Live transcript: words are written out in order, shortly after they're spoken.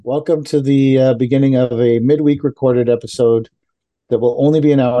Welcome to the beginning of a midweek recorded episode that will only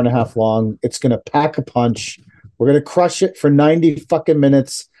be an hour and a half long. It's going to pack a punch. We're going to crush it for 90 fucking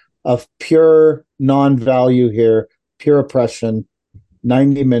minutes of pure non value here, pure oppression.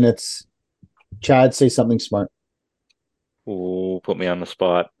 90 minutes. Chad, say something smart. Ooh, put me on the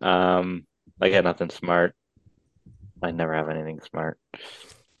spot. I got nothing smart. I never have anything smart.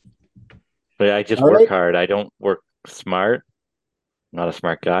 But I just All work right. hard. I don't work smart. I'm not a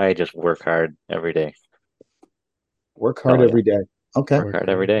smart guy. I just work hard every day. Work That's hard all I got. every day. Okay. Work Work hard hard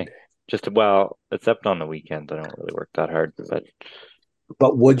every every day. day. Well, except on the weekends. I don't really work that hard, but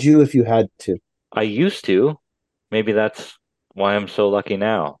But would you if you had to? I used to. Maybe that's why I'm so lucky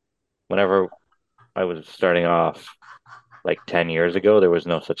now. Whenever I was starting off like 10 years ago, there was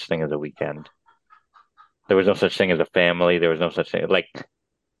no such thing as a weekend. There was no such thing as a family. There was no such thing. Like,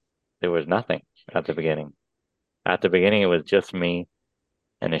 there was nothing at the beginning. At the beginning, it was just me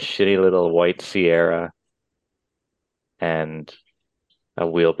and a shitty little white Sierra and a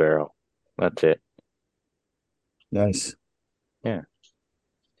wheelbarrow. That's it. Nice. Yeah.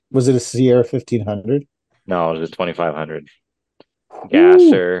 Was it a Sierra 1500? No, it was a 2500 Ooh,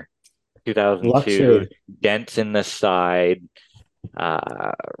 gasser, 2002, luxury. dents in the side,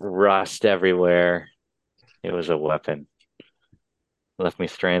 rust everywhere. It was a weapon. Left me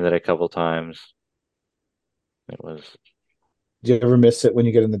stranded a couple times. It was Do you ever miss it when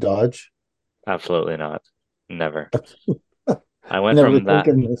you get in the Dodge? absolutely not. Never. I went Never from that.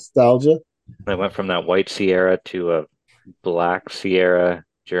 thinking nostalgia. I went from that white Sierra to a black Sierra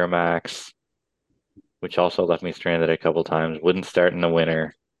Duramax, which also left me stranded a couple times. Wouldn't start in the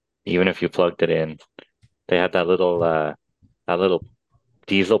winter, even if you plugged it in. They had that little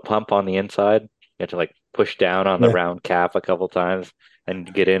diesel pump on the inside. You had to like push down on the Yeah. round cap a couple times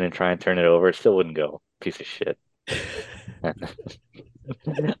and get in and try and turn it over. It still wouldn't go. Piece of shit.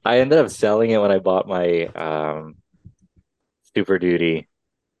 I ended up selling it when I bought my Super Duty,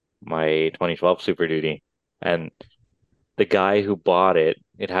 my 2012 Super Duty, and the guy who bought it,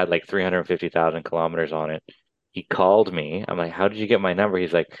 it had like 350,000 kilometers on it. He called me. I'm like, how did you get my number?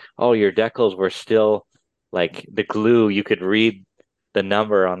 He's like, oh, your decals were still like the glue. You could read the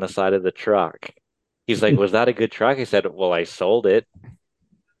number on the side of the truck. He's like, was that a good truck? I said, well, I sold it.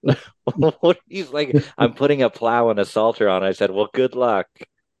 He's like, I'm putting a plow and a salter on. I said, well, good luck.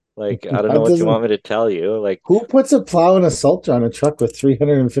 Like, I don't know That what you doesn't. want me to tell you. Like, Who puts a plow and a salter on a truck with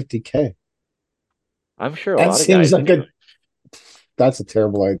 350K? I'm sure a That lot of seems guys like do. a. That's a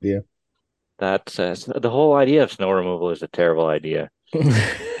terrible idea. That's the whole idea of snow removal is a terrible idea.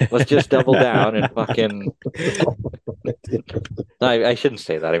 Let's just double down and fucking. No, I shouldn't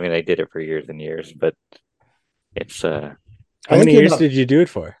say that. I mean, I did it for years and years, but it's How I think many you're years not. did you do it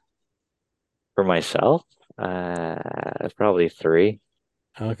for? for myself. It's probably three.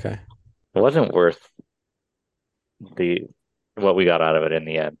 Okay. It wasn't worth the what we got out of it in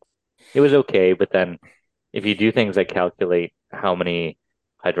the end. It was okay, but then if you do things like calculate how many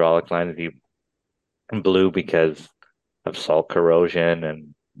hydraulic lines you blew because of salt corrosion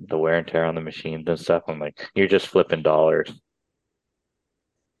and the wear and tear on the machines and stuff, I'm like, you're just flipping dollars.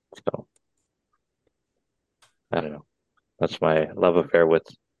 So I don't know. That's my love affair with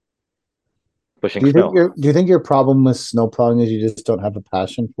pushing snow. Do you think your problem with snowplowing is you just don't have a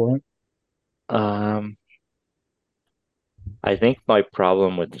passion for it? Um, I think my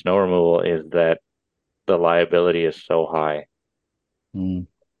problem with snow removal is that the liability is so high. Mm.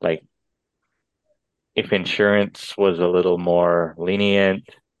 Like, if insurance was a little more lenient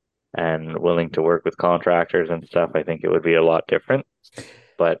and willing to work with contractors and stuff, I think it would be a lot different.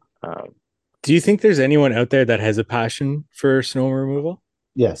 But Do you think there's anyone out there that has a passion for snow removal?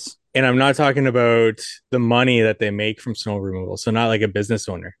 Yes, And I'm not talking about the money that they make from snow removal. So not like a business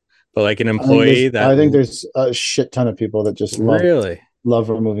owner, but like an employee that I think there's a shit ton of people that just really, love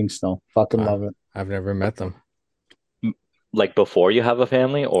removing snow. Fucking wow, love it. I've never met them. like before you have a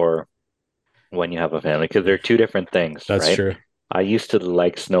family or when you have a family, because they're two different things, That's right? true. I used to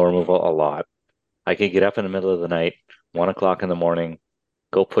like snow removal a lot. I could get up in the middle of the night, 1 o'clock in the morning,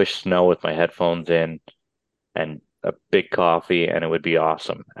 go push snow with my headphones in and a big coffee, and it would be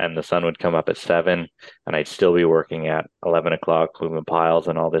awesome. And the sun would come up at 7, and I'd still be working at 11 o'clock, moving piles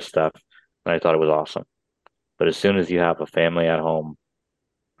and all this stuff. And I thought it was awesome. But as soon as you have a family at home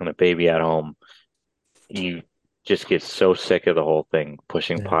and a baby at home, you just get so sick of the whole thing,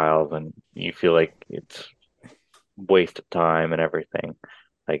 pushing Yeah. piles, and you feel like it's waste of time and everything.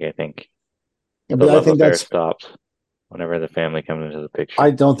 Like, I think Yeah, the but I love think affair that's. stops whenever the family comes into the I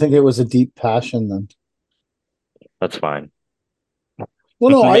picture. don't think it was a deep passion then. That's fine.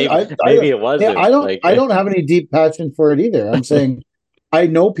 Well, no, Maybe I maybe don't. it Yeah, wasn't like I don't have any deep passion for it either. I'm saying I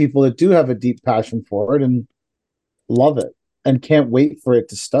know people that do have a deep passion for it and love it and can't wait for it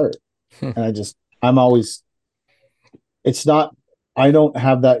to start. And I'm always, it's not, I don't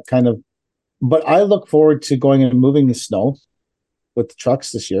have that kind of, but I look forward to going and moving the snow with the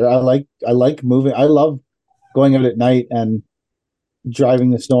trucks this year. I like moving. I love going out at night and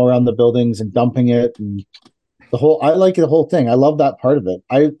driving the snow around the buildings and dumping it and I like the whole thing. I love that part of it.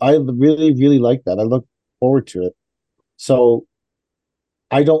 I really, really like that. I look forward to it. So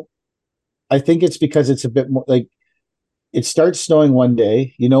I don't, I think it's because it's a bit more like it starts snowing one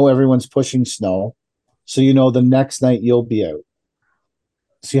day, everyone's pushing snow. So the next night you'll be out.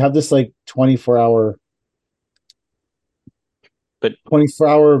 So you have this like 24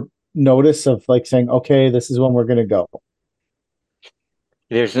 hour notice of like saying, okay, this is when we're gonna go.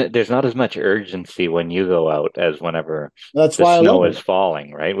 There's not as much urgency when you go out as whenever That's the why I snow love is it.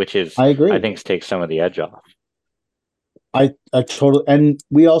 falling, right? Which is, I agree. I think, takes some of the edge off. I totally, and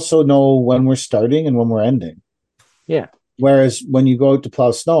we also know when we're starting and when we're ending. Yeah. Whereas when you go out to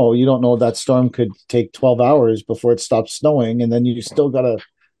plow snow, you don't know that storm could take 12 hours before it stops snowing, and then you still gotta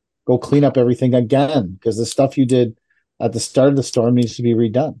go clean up everything again because the stuff you did at the start of the storm needs to be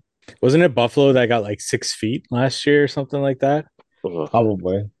redone. Wasn't it Buffalo that got like 6 feet last year or something like that? Ugh.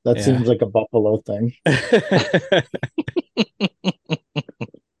 Probably. That Yeah. seems like a Buffalo thing.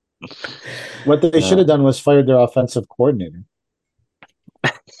 What they should have done was fired their offensive coordinator.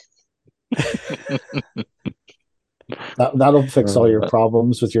 That'll fix all your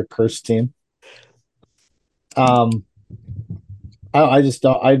problems with your cursed team. I just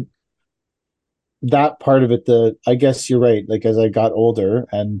don't. That part of it. I guess you're right. Like as I got older,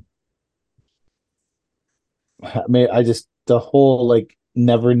 and I just the whole like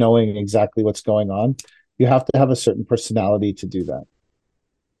never knowing exactly what's going on. You have to have a certain personality to do that.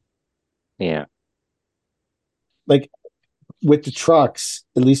 Yeah. Like with the trucks,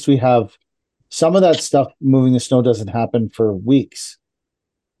 at least we have some of that stuff. Moving the snow doesn't happen for weeks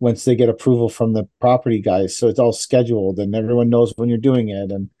once they get approval from the property guys. So it's all scheduled and everyone knows when you're doing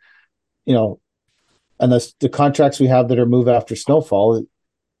it. And, you know, and the contracts we have that are move after snowfall,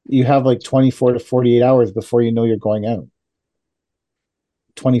 you have like 24 to 48 hours before you know you're going out.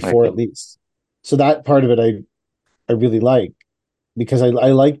 24 at least. So that part of it I really like because I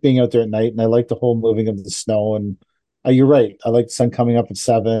like being out there at night and I like the whole moving of the snow. And you're right. I like the sun coming up at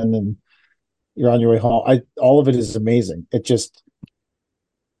 7 and you're on your way home. All of it is amazing. It just,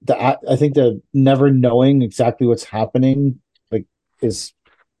 I think the never knowing exactly what's happening like is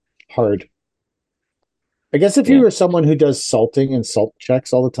hard. I guess if you were someone who does salting and salt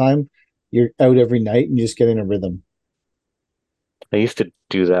checks all the time, you're out every night and you just get in a rhythm. I used to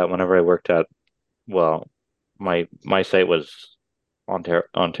do that whenever I worked at, well, my site was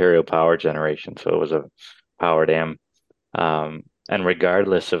Ontario Power Generation, so it was a power dam. And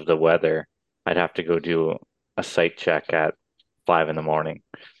regardless of the weather, I'd have to go do a site check at 5 in the morning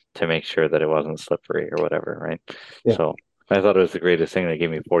to make sure that it wasn't slippery or whatever, right? Yeah. So I thought it was the greatest thing. They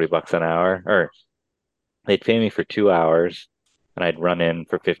gave me $40 an hour, or they'd pay me for 2 hours, and I'd run in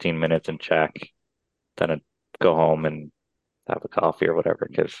for 15 minutes and check. Then I'd go home and have a coffee or whatever,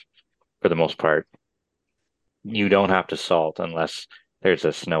 because for the most part, you don't have to salt unless there's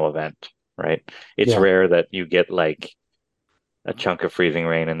a snow event, right? It's rare that you get like a chunk of freezing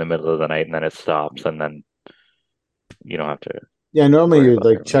rain in the middle of the night and then it stops and then you don't have to. Yeah, normally you're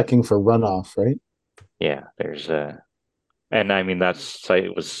like checking for runoff, right? Yeah, and I mean that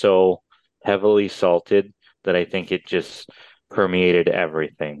site was so heavily salted that I think it just permeated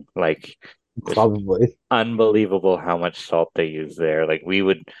everything. Like probably unbelievable how much salt they use there. Like we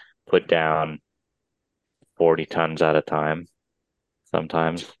would put down 40 tons at a time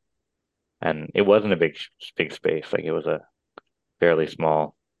sometimes. And it wasn't a big space. Like it was a fairly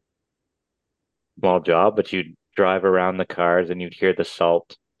small job, but you'd drive around the cars and you'd hear the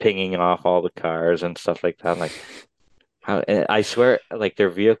salt pinging off all the cars and stuff like that. Like I swear, like their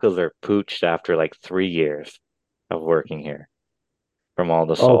vehicles are pooched after like 3 years of working here from all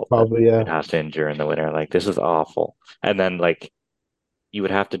the salt probably, that it has to endure in the winter. Like this is awful. And then like you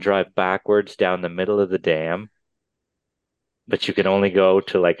would have to drive backwards down the middle of the dam, but you could only go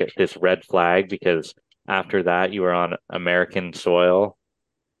to like this red flag because after that you were on American soil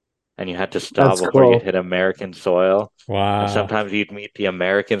and you had to stop before you hit American soil. Wow. And sometimes you'd meet the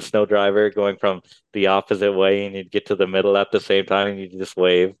American snow driver going from the opposite way and you'd get to the middle at the same time and you'd just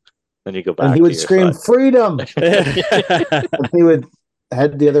wave. Then you go back. And he would scream freedom. And he would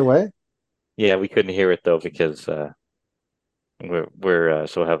head the other way. Yeah, we couldn't hear it though because we're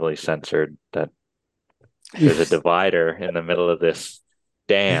so heavily censored that there's a divider in the middle of this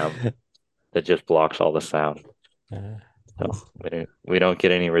dam that just blocks all the sound. So we don't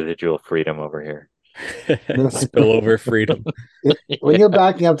get any residual freedom over here. Spillover freedom. When you're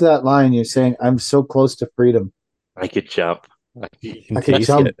backing up to that line, you're saying, "I'm so close to freedom. I could jump. You can I could taste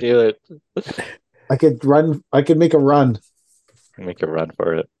jump. it. Do it. I could run. I could make a run. Make a run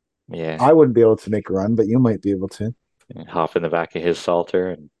for it. Yeah. I wouldn't be able to make a run, but you might be able to." Hop in the back of his Salter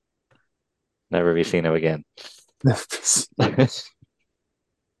and never be seen of again.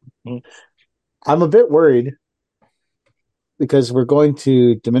 I'm a bit worried because we're going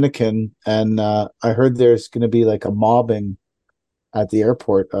to Dominican, and I heard there's going to be like a mobbing at the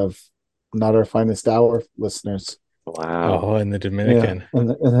airport of Not Our Finest Hour listeners. Wow. Oh, in the Dominican. Yeah, in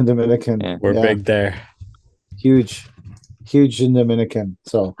the Dominican. Yeah. We're big there. Huge in Dominican.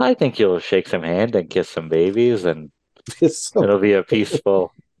 So I think you'll shake some hand and kiss some babies, and so, it'll be a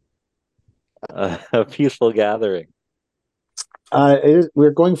peaceful gathering.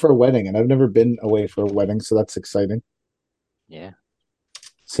 we're going for a wedding, and I've never been away for a wedding, so that's exciting. Yeah.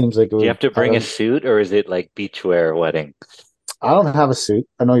 Seems like Do you have to bring a suit, or is it like beachwear wedding? I don't have a suit.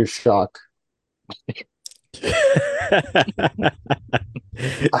 I know you're shocked. I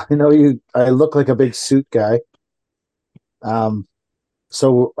know you. I look like a big suit guy.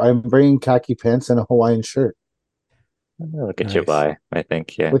 So I'm bringing khaki pants and a Hawaiian shirt, I'll get you by, I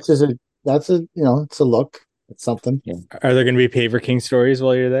think. Yeah. which is it's a look. It's something. Yeah. Are there going to be Paver King stories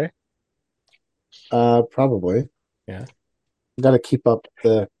while you're there? Probably. Yeah. Got to keep up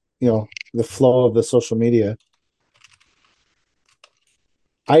the flow of the social media.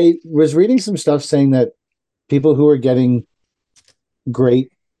 I was reading some stuff saying that people who are getting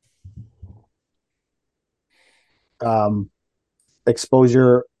great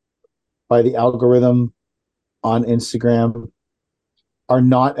exposure by the algorithm on Instagram are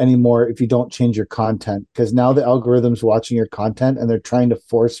not anymore if you don't change your content, because now the algorithm's watching your content and they're trying to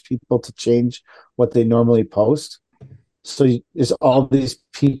force people to change what they normally post. So there's all these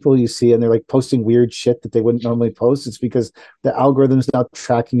people you see and they're like posting weird shit that they wouldn't normally post. It's because the algorithm's now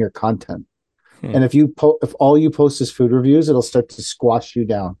tracking your content. And if all you post is food reviews, it'll start to squash you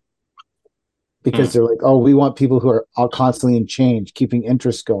down because they're like, oh, we want people who are all constantly in change, keeping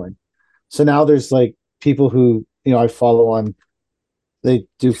interest going. So now there's like people who, I follow on, they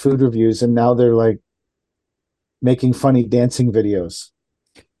do food reviews and now they're like making funny dancing videos.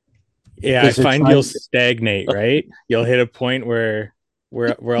 Yeah, I find you'll stagnate, right? You'll hit a point where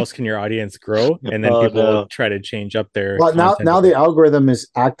else can your audience grow? And then people will try to change up their now the algorithm is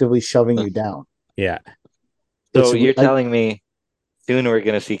actively shoving you down. Yeah. So you're telling me soon we're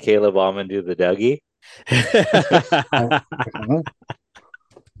going to see Caleb Bauman do the Dougie?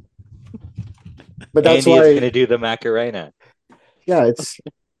 But that's Andy why is going to do the Macarena. Yeah, it's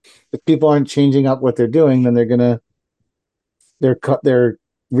if people aren't changing up what they're doing, then their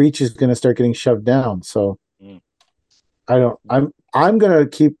reach is going to start getting shoved down. So I'm going to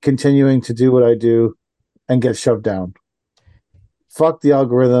keep continuing to do what I do and get shoved down. Fuck the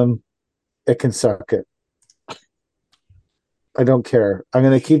algorithm. It can suck it. I don't care. I'm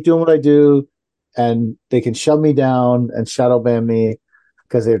going to keep doing what I do and they can shove me down and shadow ban me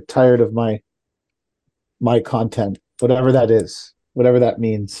because they're tired of my content, whatever that is, whatever that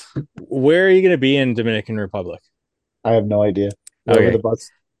means. Where are you going to be in Dominican Republic? I have no idea. Okay.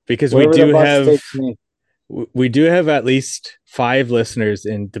 Because we do have at least 5 listeners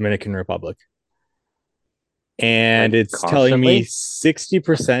in Dominican Republic. And it's telling me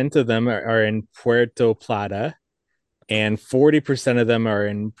 60% of them are in Puerto Plata and 40% of them are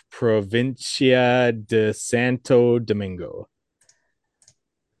in Provincia de Santo Domingo.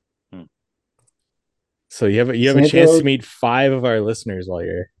 So you have a chance to meet 5 of our listeners while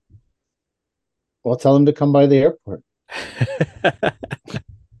you're. Well, tell them to come by the airport.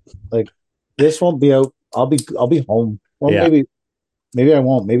 Like this won't be out. I'll be home. Well, maybe I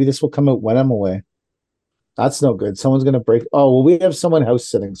won't. Maybe this will come out when I'm away. That's no good. Someone's gonna break. Oh well, we have someone house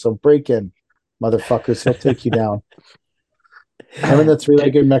sitting, so break in, motherfuckers. He'll take you down. Having the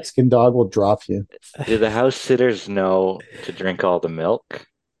 3-legged Mexican dog will drop you. Do the house sitters know to drink all the milk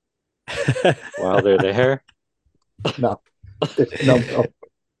while they're there? No.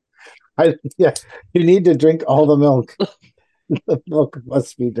 You need to drink all the milk. The milk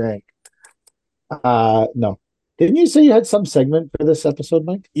must be drank. No. Didn't you say you had some segment for this episode,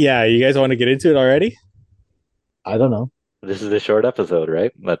 Mike? Yeah, you guys want to get into it already? I don't know. This is a short episode,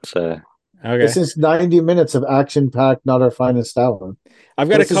 right? Let's okay. This is 90 minutes of action-packed, not our finest hour. I've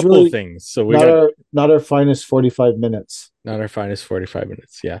got a couple of things. So not our finest 45 minutes. Not our finest 45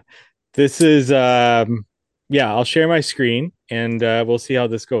 minutes. Yeah. This is I'll share my screen and we'll see how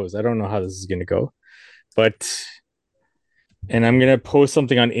this goes. I don't know how this is going to go, and I'm going to post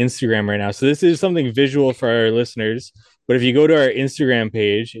something on Instagram right now. So this is something visual for our listeners. But if you go to our Instagram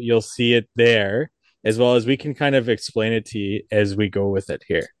page, you'll see it there, as well as we can kind of explain it to you as we go with it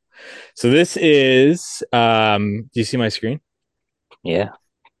here. So this is, do you see my screen? Yeah.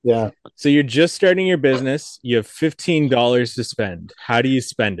 Yeah. So you're just starting your business. You have $15 to spend. How do you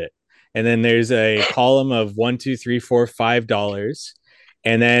spend it? And then there's a column of $1, $2, $3, $4, $5.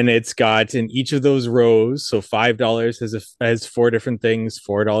 And then it's got in each of those rows. So $5 has four different things,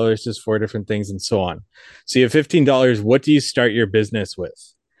 $4 is four different things, and so on. So you have $15. What do you start your business with?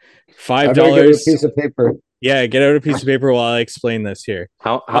 I better get a $5. piece of paper. Yeah, get out a piece of paper while I explain this here.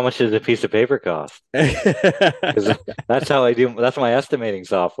 How much does a piece of paper cost? 'Cause that's how I do. That's my estimating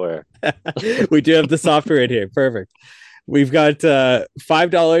software. We do have the software in here. Perfect. We've got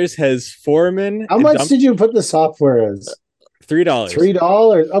 $5 has foreman. How much did you put the software as? $3.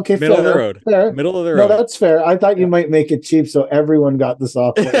 $3. Okay, Middle fair, of the road. Fair. Middle of the No, road. that's fair. I thought you might make it cheap so everyone got the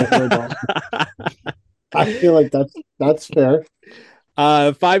software. I feel like that's fair.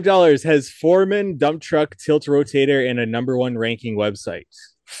 $5 has foreman, dump truck, tilt rotator, and a #1 ranking website.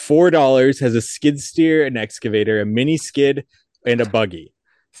 $4 has a skid steer, an excavator, a mini skid, and a buggy.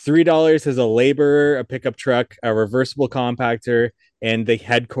 $3 has a laborer, a pickup truck, a reversible compactor, and the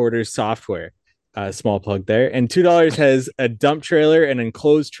headquarters software. Small plug there. And $2 has a dump trailer, an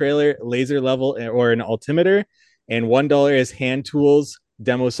enclosed trailer, laser level, or an altimeter. And $1 is hand tools,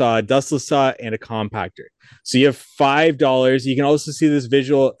 demo saw, a dustless saw, and a compactor. So you have $5. You can also see this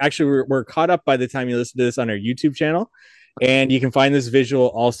visual. Actually, we're caught up by the time you listen to this on our YouTube channel. And you can find this visual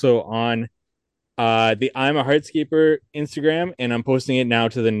also on the I'm a Hardscaper Instagram, and I'm posting it now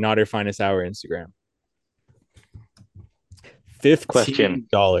to the Not Our Finest Hour Instagram.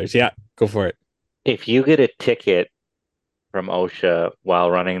 $15. Yeah, go for it. If you get a ticket from OSHA while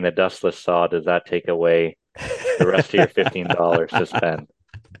running the dustless saw, does that take away the rest of your $15 to spend?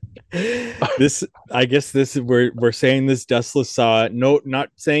 This, I guess, we're saying this dustless saw. No, not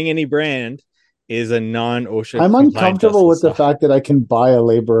saying any brand is a non-OSHA. I'm uncomfortable with the fact that I can buy a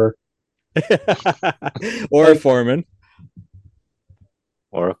laborer or a foreman.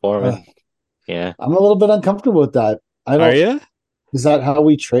 Yeah, I'm a little bit uncomfortable with that. Are you? Is that how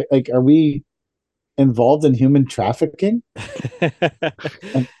we trade? Like, are we involved in human trafficking?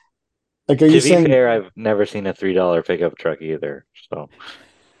 Like, are you saying? To be fair, I've never seen a $3 pickup truck either. So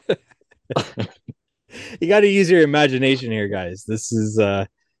you got to use your imagination here, guys. This is I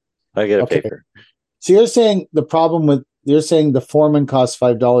get a paper. So you're saying the foreman costs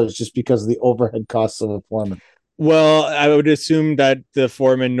 $5 just because of the overhead costs of a foreman? Well, I would assume that the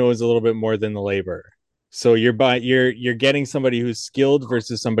foreman knows a little bit more than the laborer. So you're getting somebody who's skilled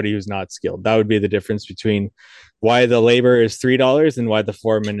versus somebody who's not skilled. That would be the difference between why the labor is $3 and why the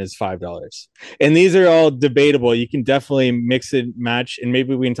foreman is $5. And these are all debatable. You can definitely mix and match, and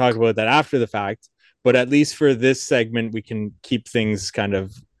maybe we can talk about that after the fact. But at least for this segment, we can keep things kind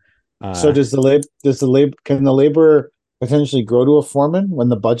of. So can the laborer potentially grow to a foreman when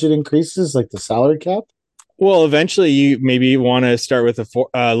the budget increases, like the salary cap? Well, eventually you maybe want to start with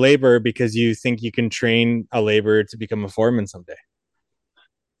a laborer because you think you can train a laborer to become a foreman someday.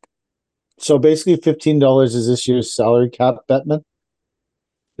 So basically $15 is this year's salary cap, Bettman?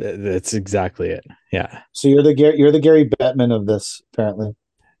 That's exactly it. Yeah. So you're the Gary Bettman of this, apparently.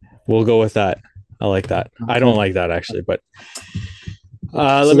 We'll go with that. I like that. I don't like that actually, but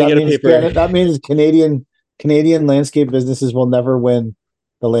let So me get a paper. That means Canadian landscape businesses will never win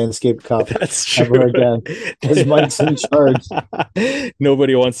the Landscape Cup. That's true. Ever again, because Mike's in charge.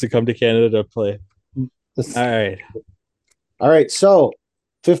 Nobody wants to come to Canada to play. All right. So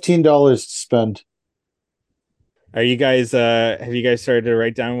 $15 to spend. Are you guys? Have you guys started to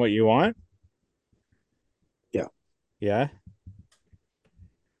write down what you want? Yeah. Yeah.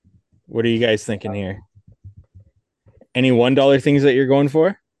 What are you guys thinking here? Any $1 things that you're going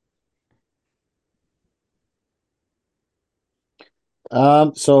for?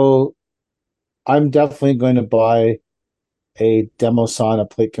 So I'm definitely going to buy a demo sauna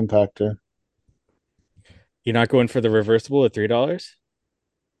plate compactor. You're not going for the reversible at $3?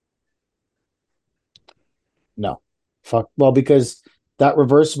 No. Fuck. Well, because that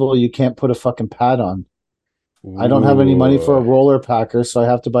reversible you can't put a fucking pad on. Ooh. I don't have any money for a roller packer, so I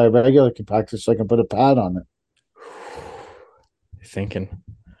have to buy a regular compactor so I can put a pad on it. You're thinking.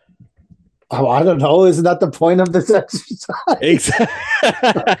 Oh, I don't know. Isn't that the point of this exercise? Exactly.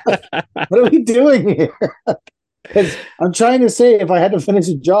 What are we doing here? Because I'm trying to say, if I had to finish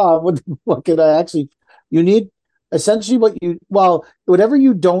a job, what could I actually? You need essentially whatever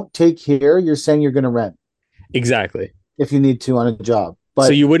you don't take here, you're saying you're going to rent. Exactly. If you need to on a job. But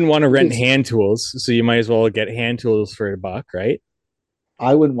so you wouldn't want to rent hand tools, so you might as well get hand tools for $1, right?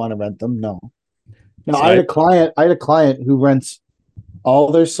 I wouldn't want to rent them, no. No, So I had a client who rents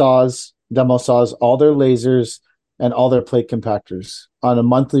all their saws, demo saws, all their lasers, and all their plate compactors on a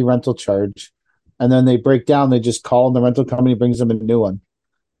monthly rental charge. And then they break down, they just call and the rental company brings them a new one.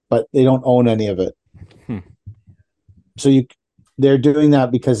 But they don't own any of it. Hmm. So they're doing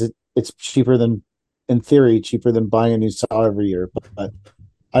that because it's cheaper than, in theory, cheaper than buying a new saw every year. But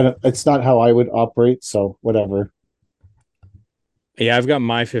I don't, it's not how I would operate, so whatever. yeah, I've got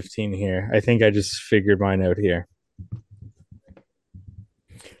my 15 here. I think I just figured mine out here.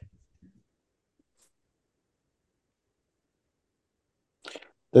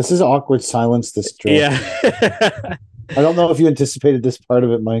 This is awkward silence, this drill. Yeah. I don't know if you anticipated this part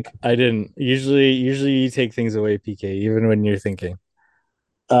of it, Mike. I didn't. Usually you take things away, PK, even when you're thinking.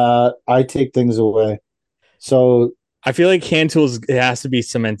 I take things away. So I feel like hand tools, it has to be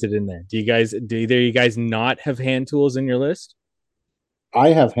cemented in there. Do either you guys not have hand tools in your list?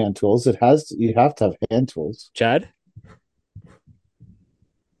 I have hand tools. You have to have hand tools. Chad?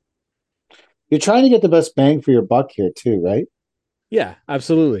 You're trying to get the best bang for your buck here too, right? Yeah,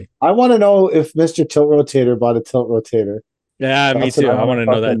 absolutely. I want to know if Mr. Tilt Rotator bought a tilt rotator. Yeah, me That's what too. I I want to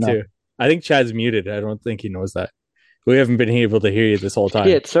know fucking that too. I think Chad's muted. I don't think he knows that. We haven't been able to hear you this whole time.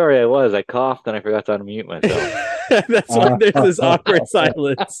 Shit, sorry, I coughed and I forgot to unmute myself. That's why there's this awkward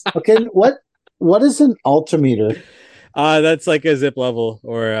silence. Okay, what is an altimeter? That's like a zip level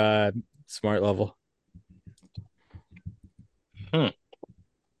or a smart level. I've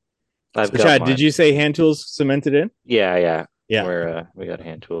So got Chad, mine. did you say hand tools cemented in? Yeah. Yeah. We got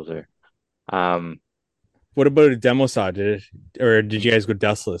hand tools there. What about a demo saw? Did you guys go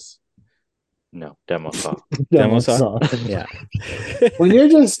dustless? No, demo saw. Demo saw? Yeah. When you're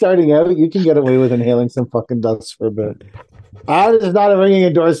just starting out, you can get away with inhaling some fucking dust for a bit. That is not a ringing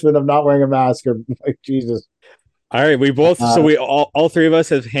endorsement of not wearing a mask or like Jesus. All right, we both so we all three of us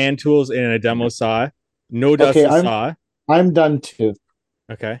have hand tools and a demo saw. No dustless saw. I'm done too.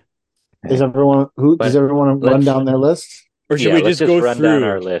 Okay. Does everyone does everyone run down their list? Or should we just go run through down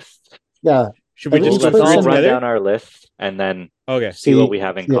our list? Yeah. Should we just let's go all through run together? down our list and then Okay. see what we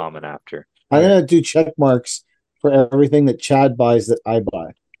have in common after. I'm gonna do check marks for everything that Chad buys that I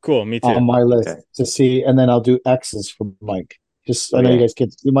buy. Cool, me too. On my list to see, and then I'll do X's for Mike. I know you guys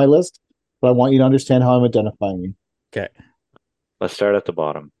can't see my list, but I want you to understand how I'm identifying you. Okay. Let's start at the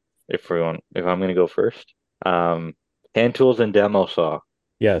bottom. If I'm gonna go first. Hand tools and demo saw.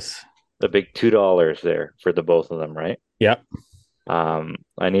 Yes. The big $2 there for the both of them, right? Yep.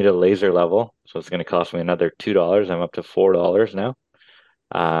 I need a laser level, so it's going to cost me another $2. I'm up to $4 now.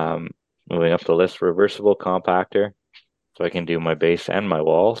 Moving up the list, reversible compactor, so I can do my base and my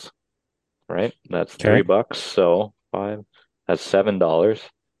walls. Right, that's $3. So that's $7.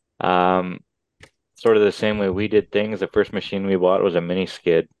 Sort of the same way we did things. The first machine we bought was a mini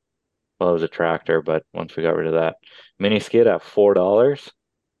skid. Well, it was a tractor, but once we got rid of that, mini skid at $4.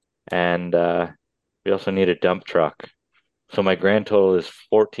 And we also need a dump truck. So my grand total is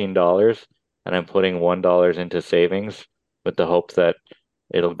 $14, and I'm putting $1 into savings with the hope that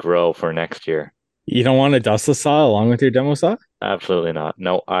it'll grow for next year. You don't want a dustless saw along with your demo saw? Absolutely not.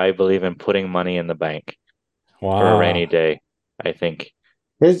 No, I believe in putting money in the bank for a rainy day. I think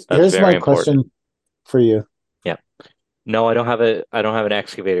here's my question for you. Yeah. No, I don't have an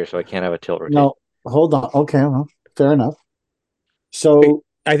excavator, so I can't have a tilt rotator. No, hold on. Okay, well, fair enough. So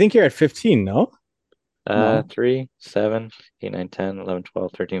I think you're at 15, no? 3, 7, 8, 9, 10, 11,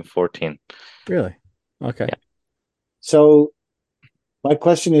 12, 13, 14. Really? Okay. Yeah. So my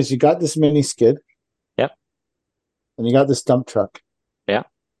question is, you got this mini skid. Yep. And you got this dump truck. Yeah.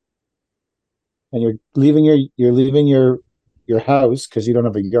 And you're leaving your house because you don't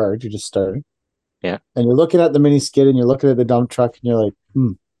have a yard. You're just starting. Yeah. And you're looking at the mini skid and you're looking at the dump truck and you're like,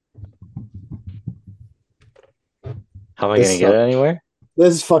 How am I going to get anywhere?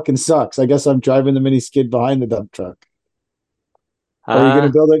 This fucking sucks. I guess I'm driving the mini skid behind the dump truck. Or are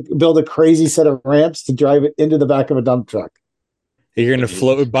you going to build a crazy set of ramps to drive it into the back of a dump truck? You're going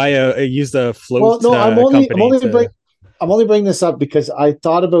to use the float. Well, no, I'm only bringing this up because I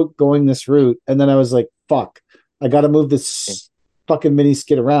thought about going this route, and then I was like, "Fuck, I got to move this fucking mini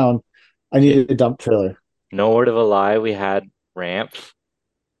skid around. I needed a dump trailer." No word of a lie, we had ramps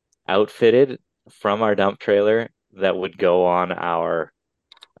outfitted from our dump trailer that would go on our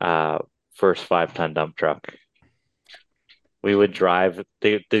first 5-ton dump truck. We would drive.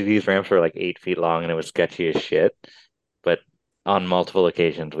 These ramps were like 8 feet long, and it was sketchy as shit. But on multiple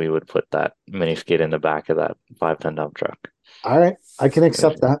occasions, we would put that mini skid in the back of that 5-ton dump truck. All right, I can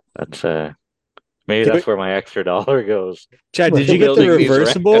accept that. That's maybe that's where my extra $1 goes. Chad, did you get the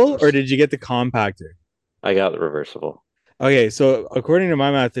reversible or did you get the compactor? I got the reversible. Okay, so according to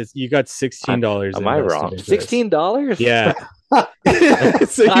my math, you got I'm, $16 am I invested wrong? into this. $16? Yeah.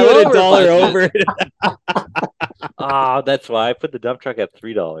 So I'm you went over $1 budget. over it. Oh, that's why I put the dump truck at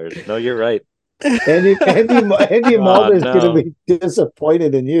 $3. No, you're right. Andy Oh Mulder's going no. to be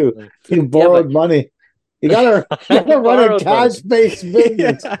disappointed in you. You Yeah, but borrowed money. You gotta I run a borrowed money. cash-based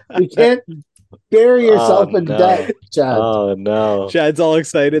business. Yeah. You can't bury Oh yourself in debt, no. Chad. Oh no. Chad's all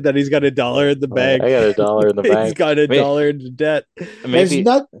excited that he's got $1 in the bank. I got $1 in the He's bank. got $1 in debt. There's Maybe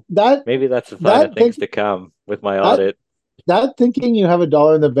not that maybe that's a sign of that things think to come with my that audit. that thinking you have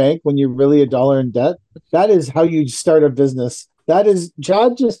 $1 in the bank when you're really $1 in debt. That is how you start a business. That is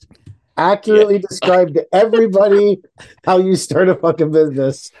Chad just accurately described to everybody how you start a fucking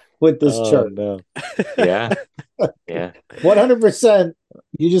business with this Oh chart. no. Yeah. Yeah. 100%.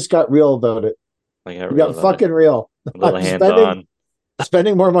 You just got real about it. I got You got fucking real. a little I'm hands on.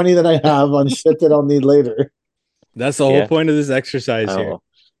 spending more money than I have on shit that I'll need later. That's the whole Yeah. point of this exercise here. Oh,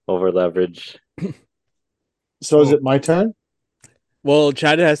 over leverage. So is it my turn? Well,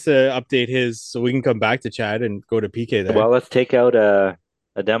 Chad has to update his, so we can come back to Chad and go to PK there. Well, let's take out a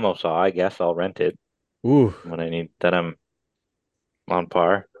demo saw. I guess I'll rent it Ooh, when I need that. I'm on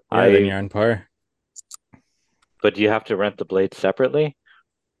par. yeah, then you're on par. But do you have to rent the blade separately?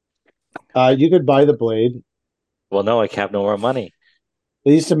 You could buy the blade. Well, no, I have no more money.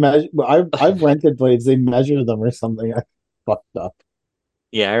 They used to measure. I've rented blades. They measure them or something. I fucked up.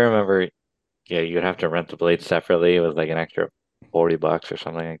 Yeah, I remember. Yeah, you'd have to rent the blade separately. It was like an extra $40 or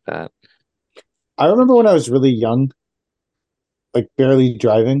something like that. I remember when I was really young, like barely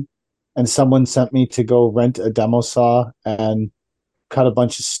driving, and someone sent me to go rent a demo saw and cut a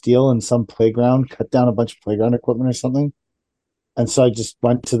bunch of steel in some playground, cut down a bunch of playground equipment or something. And so I just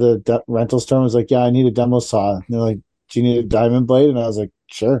went to the rental store and was like, "Yeah, I need a demo saw." And they're like, "Do you need a diamond blade?" And I was like,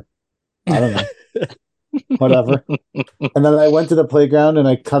 "Sure." I don't know. Whatever. And then I went to the playground and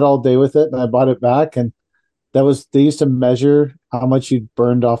I cut all day with it and I bought it back. And they used to measure how much you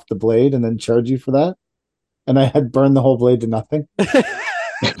burned off the blade and then charge you for that. And I had burned the whole blade to nothing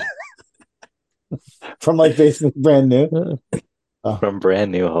from like basically brand new. From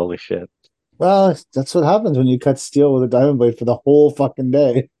brand new. Holy shit. Well, that's what happens when you cut steel with a diamond blade for the whole fucking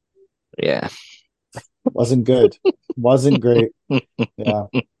day. Yeah. Wasn't good. Wasn't great. Yeah.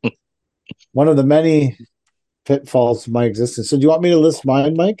 One of the many pitfalls of my existence. So do you want me to list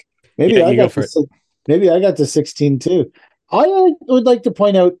mine, Mike? Maybe Yeah, I you go got for to, maybe I got to 16 too. I would like to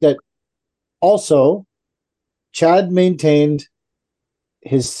point out that also Chad maintains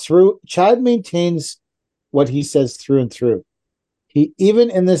what he says through and through. He even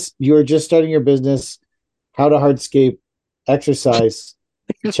in this you're just starting your business, how to hardscape exercise.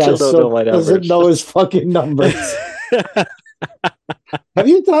 Chad still doesn't know his fucking numbers. Have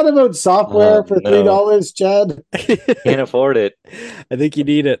you thought about software for $3, Chad? Can't afford it. I think you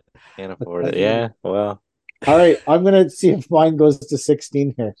need it. Can't afford it. Yeah. Well. All right. I'm gonna see if mine goes to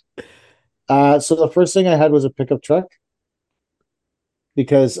 16 here. So the first thing I had was a pickup truck.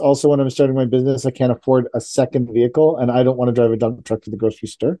 Because also when I'm starting my business, I can't afford a second vehicle and I don't want to drive a dump truck to the grocery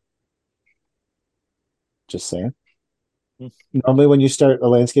store. Just saying. Normally when you start a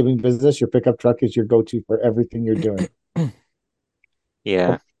landscaping business, your pickup truck is your go-to for everything you're doing.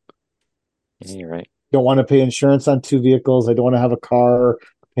 Yeah. Yeah, you're right. Don't want to pay insurance on two vehicles. I don't want to have a car,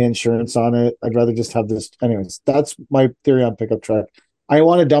 pay insurance on it. I'd rather just have this. Anyways, that's my theory on pickup truck. I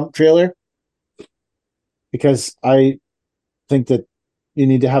want a dump trailer because I think that you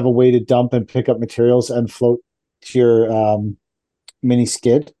need to have a way to dump and pick up materials and float to your mini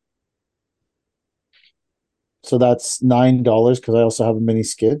skid. So that's $9 because I also have a mini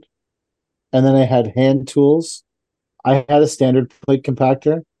skid. And then I had hand tools. I had a standard plate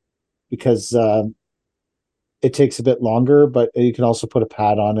compactor because it takes a bit longer, but you can also put a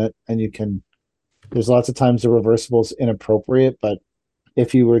pad on it and there's lots of times the reversible is inappropriate, but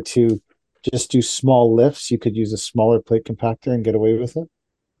if you were to just do small lifts, you could use a smaller plate compactor and get away with it.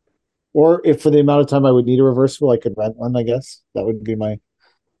 Or if for the amount of time I would need a reversible, I could rent one, I guess. That would be my...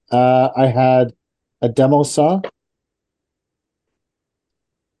 I had a demo saw.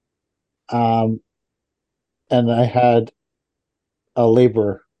 And I had a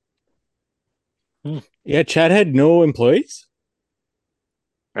laborer. Yeah, Chad had no employees?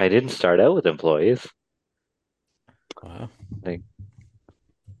 I didn't start out with employees. Wow.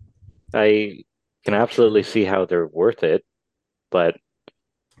 I can absolutely see how they're worth it, but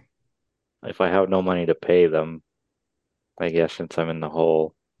if I have no money to pay them, I guess since I'm in the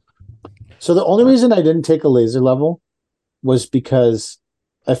hole. So the only reason I didn't take a laser level was because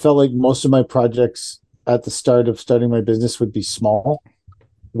I felt like most of my projects at the start of starting my business would be small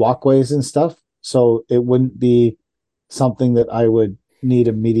walkways and stuff. So it wouldn't be something that I would need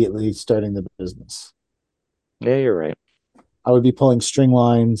immediately starting the business. Yeah, you're right. I would be pulling string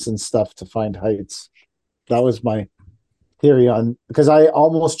lines and stuff to find heights. That was my theory on, because I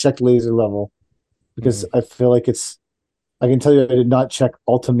almost checked laser level because I feel like I can tell you I did not check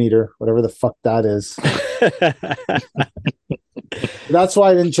altimeter, whatever the fuck that is. That's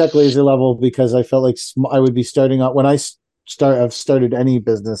why I didn't check laser level, because I felt like I would be starting out when I've started any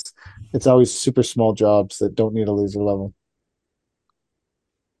business. It's always super small jobs that don't need a laser level.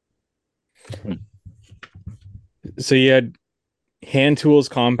 So you had hand tools,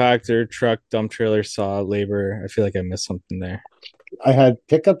 compactor, truck, dump trailer, saw, labor. I feel like I missed something there. I had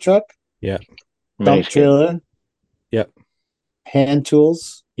pickup truck, Yeah. dump trailer, Yep. hand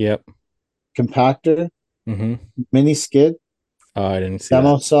tools, Yep. compactor, Mm-hmm. mini skid, Oh, I didn't see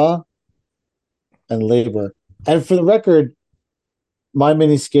demo that. saw, and labor. And for the record, my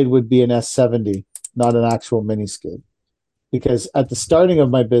mini skid would be an S70, not an actual mini skid. Because at the starting of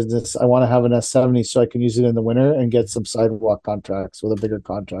my business, I want to have an S70 so I can use it in the winter and get some sidewalk contracts with a bigger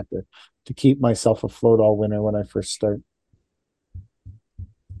contractor to keep myself afloat all winter when I first start.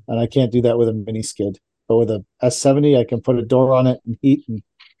 And I can't do that with a mini skid. But with a S70, I can put a door on it and heat, and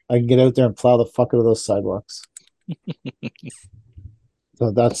I can get out there and plow the fuck out of those sidewalks.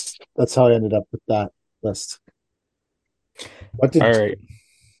 So that's how I ended up with that list. What did All right.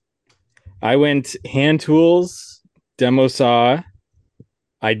 I went hand tools, demo saw.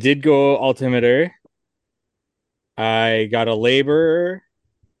 I did go altimeter. I got a laborer,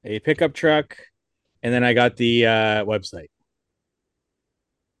 a pickup truck, and then I got the website.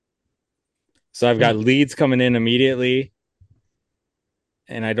 So I've got leads coming in immediately,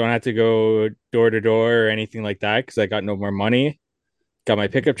 and I don't have to go door to door or anything like that because I got no more money. Got my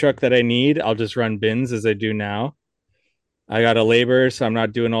pickup truck that I need. I'll just run bins as I do now. I got a laborer, so I'm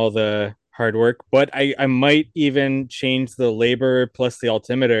not doing all the hard work, but I might even change the labor plus the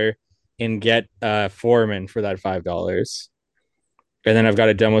altimeter and get a foreman for that $5. And then I've got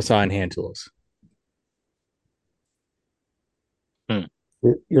a demo saw and hand tools.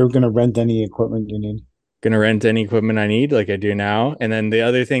 you're going to rent any equipment you need? Gonna rent any equipment I need, like I do now. And then the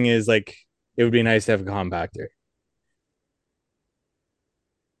other thing is, like, it would be nice to have a compactor.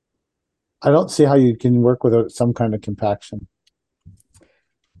 I don't see how you can work without some kind of compaction.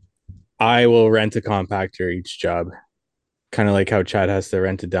 I will rent a compactor each job, kind of like how Chad has to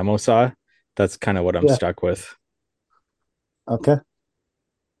rent a demo saw. That's kind of what I'm stuck with. Okay.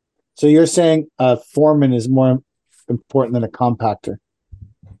 So you're saying a foreman is more important than a compactor?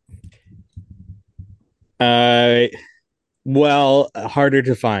 Well, harder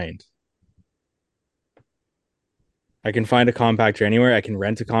to find. I can find a compactor anywhere. I can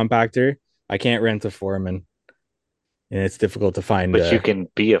rent a compactor. I can't rent a foreman, and it's difficult to find. But you can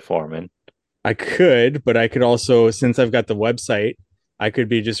be a foreman. I could, but I could also, since I've got the website, I could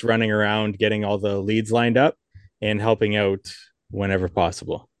be just running around getting all the leads lined up and helping out whenever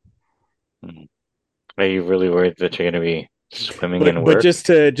possible. Are you really worried that you're going to be swimming in work? But just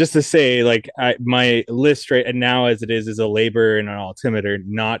to say, like, my list right now as it is a labor and an altimeter,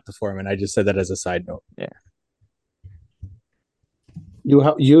 not the foreman. I just said that as a side note. Yeah.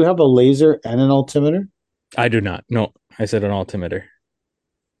 You have a laser and an altimeter? I do not. No, I said an altimeter.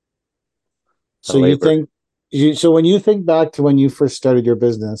 So when you think back to when you first started your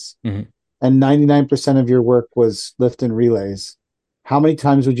business, mm-hmm. and 99% of your work was lift and relays, how many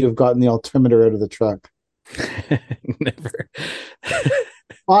times would you have gotten the altimeter out of the truck? Never.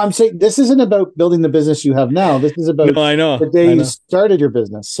 I'm saying this isn't about building the business you have now. This is about the day you started your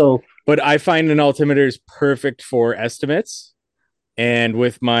business. So, but I find an altimeter is perfect for estimates, and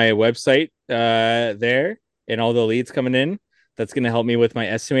with my website there and all the leads coming in, that's going to help me with my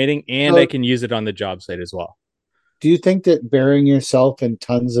estimating, and I can use it on the job site as well. Do you think that burying yourself in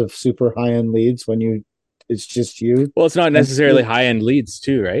tons of super high-end leads when it's just you? Well, it's not necessarily high-end leads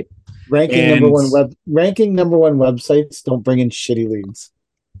too, right? Ranking number one websites don't bring in shitty leads.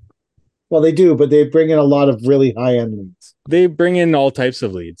 Well, they do, but they bring in a lot of really high-end leads. They bring in all types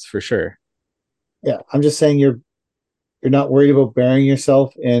of leads for sure. Yeah, I'm just saying you're not worried about burying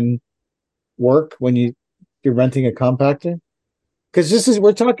yourself in work when you're renting a compactor, because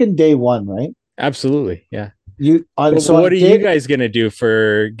we're talking day one, right? Absolutely, yeah. So what are you guys gonna do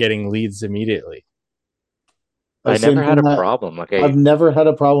for getting leads immediately? I never had a problem. I've never had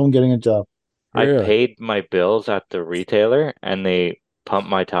a problem getting a job. I paid my bills at the retailer, and they pumped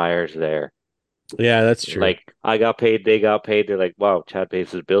my tires there. Yeah, that's true. Like, I got paid, they got paid. They're like, "Wow, Chad pays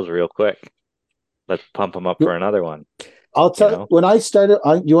his bills real quick. Let's pump him up for another one." I'll tell you, when I started,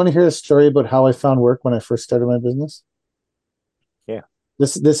 you want to hear a story about how I found work when I first started my business? Yeah.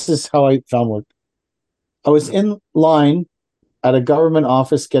 This is how I found work. I was in line at a government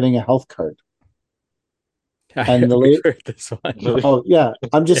office getting a health card. And the We've lady, heard this one. oh yeah,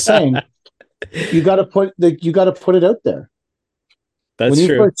 I'm just saying, you got to put it out there. That's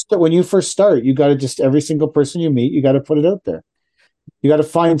true. When you first start, you got to just every single person you meet, you got to put it out there. You got to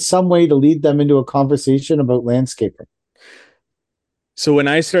find some way to lead them into a conversation about landscaping. So when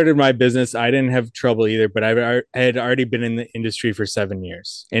I started my business, I didn't have trouble either, but I had already been in the industry for 7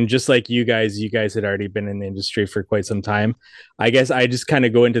 years. And just like you guys had already been in the industry for quite some time. I guess I just kind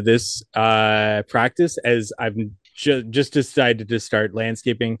of go into this practice as I've just decided to start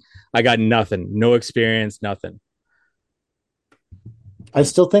landscaping. I got nothing, no experience, nothing. I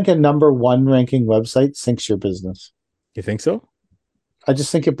still think a number one ranking website sinks your business. You think so? I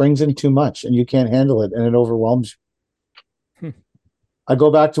just think it brings in too much and you can't handle it and it overwhelms you. I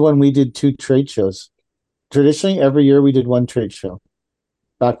go back to when we did 2 trade shows. Traditionally, every year we did 1 trade show,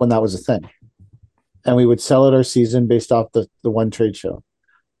 back when that was a thing. And we would sell out our season based off the 1 trade show.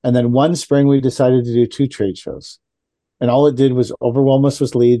 And then one spring, we decided to do 2 trade shows. And all it did was overwhelm us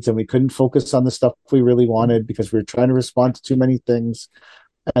with leads, and we couldn't focus on the stuff we really wanted because we were trying to respond to too many things.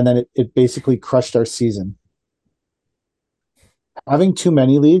 And then it basically crushed our season. Having too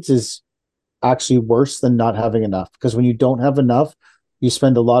many leads is actually worse than not having enough, because when you don't have enough, you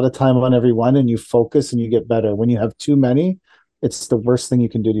spend a lot of time on every one and you focus and you get better. When you have too many, it's the worst thing you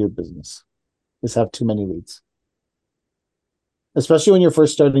can do to your business, is have too many leads. Especially when you're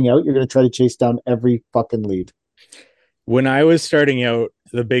first starting out, you're going to try to chase down every fucking lead. When I was starting out,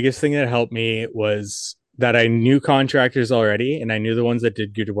 the biggest thing that helped me was that I knew contractors already and I knew the ones that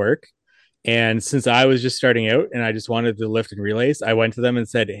did good work. And since I was just starting out and I just wanted to lift and relays, I went to them and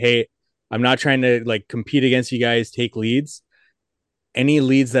said, "Hey, I'm not trying to like compete against you guys, take leads. Any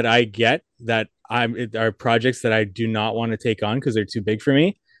leads that I get that are projects that I do not want to take on because they're too big for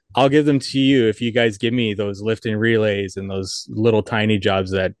me, I'll give them to you if you guys give me those lift and relays and those little tiny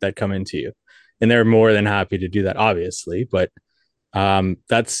jobs that come into you." And they're more than happy to do that, obviously. But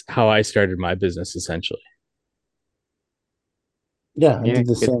that's how I started my business, essentially. Yeah, I did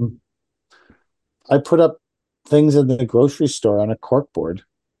the same. I put up things in the grocery store on a cork board.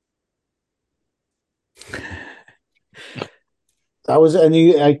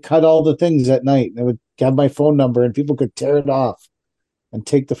 I cut all the things at night. I would have my phone number and people could tear it off and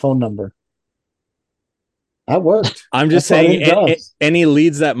take the phone number. That worked. I'm just saying any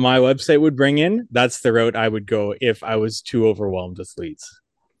leads that my website would bring in, that's the route I would go if I was too overwhelmed with leads.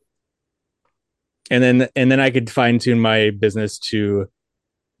 And then I could fine tune my business to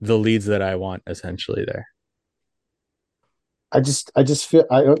the leads that I want, essentially there. I just feel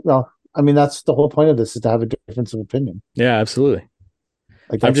I mean, that's the whole point of this, is to have a difference of opinion. Yeah, absolutely.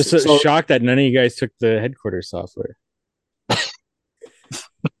 Like, I'm just shocked that none of you guys took the headquarters software.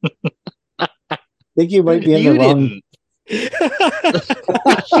 I think you might be in the wrong. You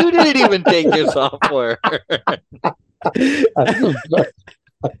didn't even take your software. I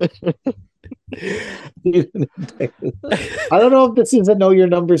don't know if this is a know your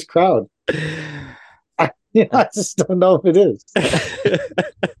numbers crowd. I just don't know if it is.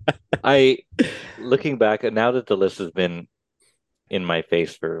 Looking back, now that the list has been in my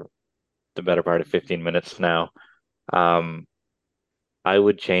face for the better part of 15 minutes now, I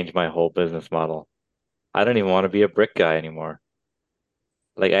would change my whole business model. I don't even want to be a brick guy anymore.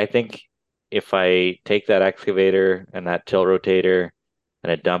 Like, I think if I take that excavator and that tilt rotator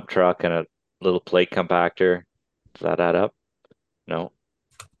and a dump truck and a little plate compactor, does that add up? No.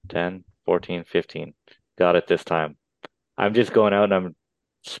 10, 14, 15. Got it this time. I'm just going out and I'm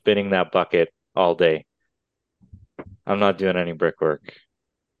spinning that bucket all day. I'm not doing any brickwork.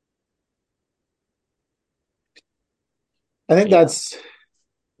 I think that's,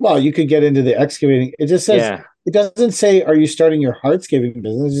 well, you could get into the excavating. It just says, It doesn't say, are you starting your hardscaping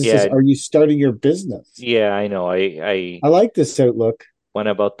business? It just says, are you starting your business? Yeah, I know. I like this outlook. Went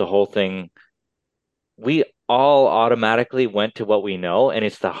about the whole thing. We all automatically went to what we know, and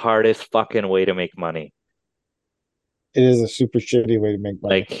it's the hardest fucking way to make money. It is a super shitty way to make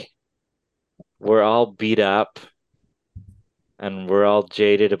money. Like, we're all beat up and we're all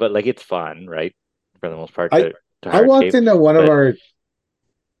jaded, but like, it's fun, right? For the most part. I walked into one of our.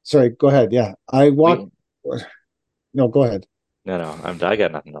 Sorry, go ahead. Yeah, I walked. No, go ahead. No, I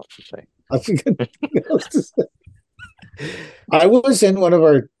got nothing else to say. I was in one of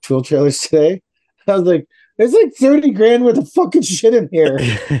our tool trailers today. I was like, there's like 30 grand worth of fucking shit in here.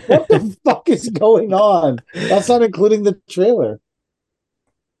 What the fuck is going on? That's not including the trailer.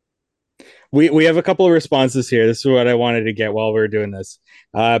 We have a couple of responses here. This is what I wanted to get while we were doing this.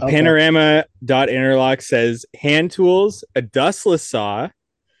 Panorama.interlock says hand tools, a dustless saw,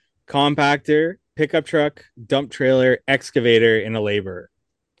 compactor, pickup truck, dump trailer, excavator, and a laborer.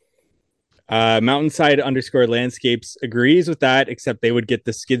 Mountainside _ landscapes agrees with that, except they would get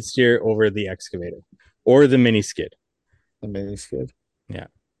the skid steer over the excavator or the mini skid. The mini skid. Yeah.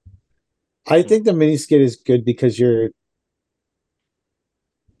 I think the mini skid is good because you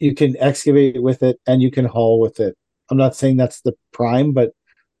can excavate with it and you can haul with it. I'm not saying that's the prime, but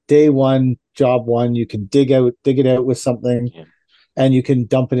day one, job one, you can dig it out with something, and you can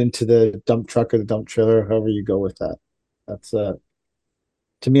dump it into the dump truck or the dump trailer, however you go with that. That's to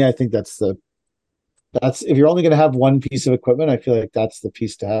me, I think that's if you're only going to have one piece of equipment, I feel like that's the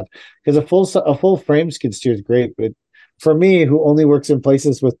piece to have, because a full frame skid steer is great, but for me, who only works in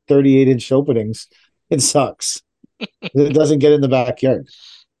places with 38-inch openings, it sucks. It doesn't get in the backyard.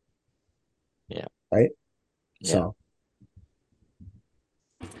 Yeah. Right. Yeah. So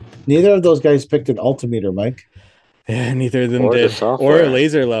neither of those guys picked an altimeter, Mike. Yeah, neither of them Or the did. software. Or a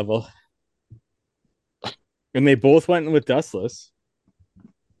laser level. And they both went with dustless.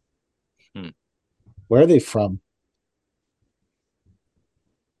 Where are they from?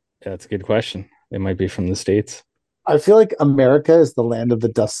 Yeah, that's a good question. They might be from the States. I feel like America is the land of the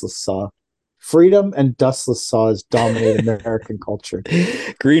dustless saw. Freedom and dustless saws dominate American culture.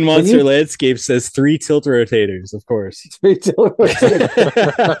 Green Monster Landscape says 3 tilt rotators, of course. 3 tilt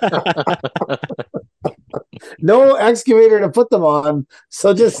rotators. No excavator to put them on,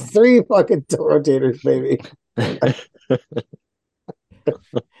 so just 3 fucking tilt rotators, baby.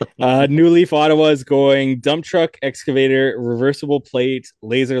 New Leaf Ottawa is going dump truck, excavator, reversible plate,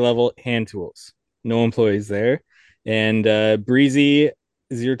 laser level, hand tools. No employees there. And Breezy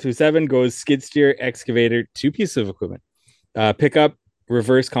 027 goes skid steer, excavator, 2 pieces of equipment, pickup,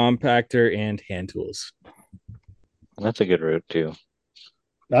 reverse compactor, and hand tools. That's a good route too.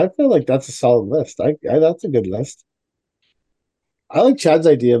 I feel like that's a solid list. That's a good list. I like Chad's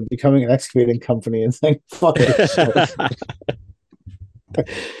idea of becoming an excavating company and saying, fuck this shit.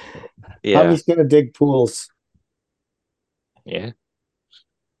 Yeah. I'm just gonna dig pools. Yeah.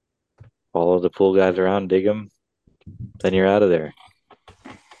 Follow the pool guys around, dig them, then you're out of there.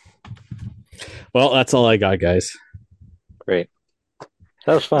 Well, that's all I got, guys. Great.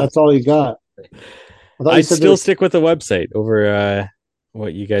 That was fun. That's all you got. I'd still stick with the website over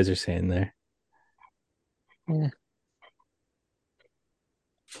what you guys are saying there. Yeah.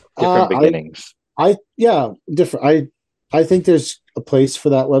 Different beginnings. Different. I think there's a place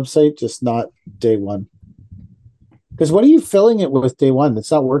for that website, just not day one. Because what are you filling it with day one?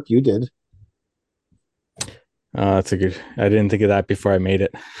 It's not work you did. That's a good. I didn't think of that before I made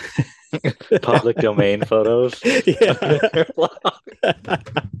it. Public domain photos. Yeah.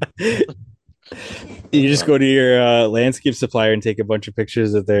 You just go to your landscape supplier and take a bunch of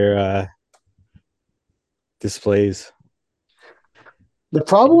pictures of their displays. The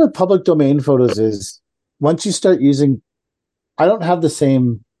problem with public domain photos is once you start using, I don't have the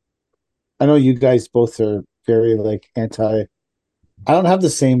same. I know you guys both are very anti. I don't have the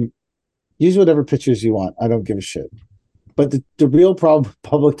same. Use whatever pictures you want. I don't give a shit. But the real problem with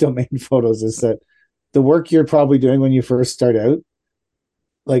public domain photos is that the work you're probably doing when you first start out,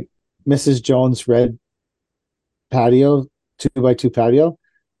 like Mrs. Jones' red patio, 2x2 patio,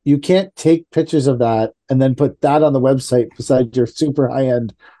 you can't take pictures of that and then put that on the website beside your super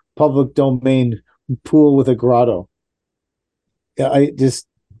high-end public domain pool with a grotto. Yeah,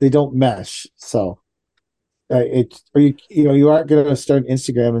 they don't mesh. So you aren't going to start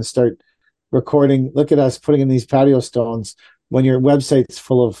Instagram and start recording. Look at us putting in these patio stones when your website's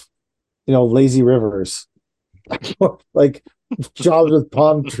full of, lazy rivers, like jobs with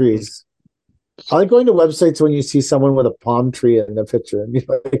palm trees. I like going to websites when you see someone with a palm tree in the picture and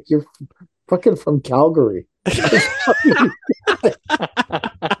you're like, you're fucking from Calgary. But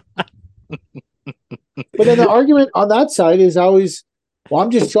then the argument on that side is always, well,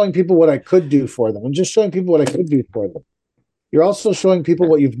 I'm just showing people what I could do for them. I'm just showing people what I could do for them. You're also showing people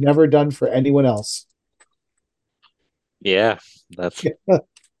what you've never done for anyone else. Yeah, that's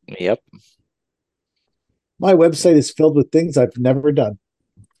yep. My website is filled with things I've never done.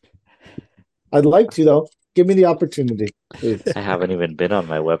 I'd like to, though. Give me the opportunity, please. I haven't even been on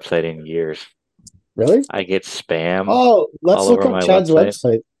my website in years. Really? I get spam. Oh, let's look up Chad's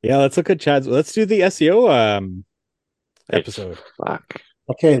website. Yeah, let's look at Chad's. Let's do the SEO episode. Fuck.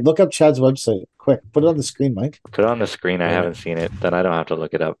 Okay, look up Chad's website. Quick, put it on the screen, Mike. Put it on the screen. I haven't seen it. Then I don't have to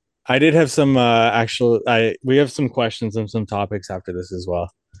look it up. I did have some we have some questions and some topics after this as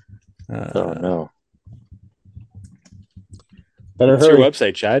well. Oh no. Better What's hurry. your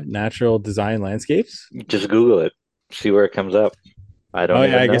website, Chad? Natural Design Landscapes? Just Google it. See where it comes up. I don't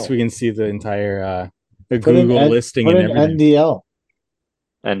know. I guess we can see the entire Google listing and everything. NDL.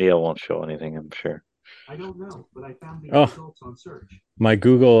 NDL won't show anything, I'm sure. I don't know, but I found the Oh. results on search. My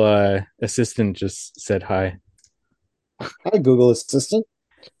Google assistant just said hi. Hi, Google Assistant.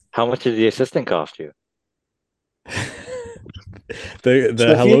 How much did the assistant cost you? The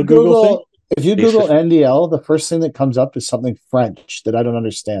So hello Google thing? if you The Google assistant- NDL, the first thing that comes up is something French that I don't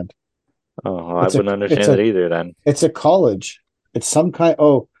understand. Oh, well, I It's a- wouldn't it's understand a- it either then. It's a college. It's some kind.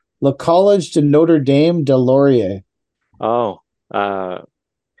 Oh, Le Collège de Notre Dame de Laurier. Oh,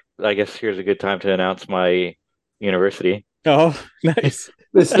 I guess here's a good time to announce my university. Oh, nice.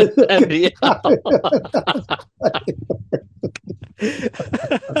 This is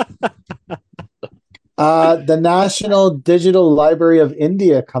the National Digital Library of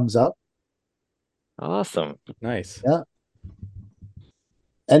India comes up. Awesome. Nice.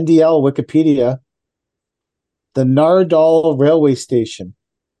 NDL Wikipedia. The Nardal Railway Station.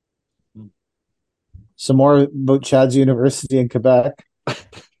 Some more about Chad's University in Quebec.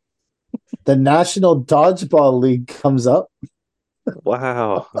 The National Dodgeball League comes up.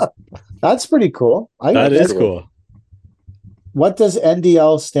 Wow. That's pretty cool. That is cool. cool. What does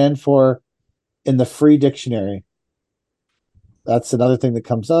NDL stand for in the free dictionary? That's another thing that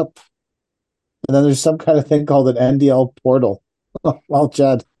comes up. And then there's some kind of thing called an NDL portal. Well,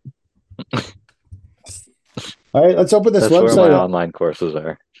 Chad. All right, let's open this That's where my website up. online courses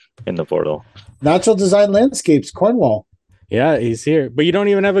are, in the portal. Natural Design Landscapes, Cornwall. Yeah, he's here. But you don't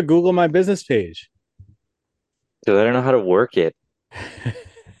even have a Google My Business page. Because I don't know how to work it.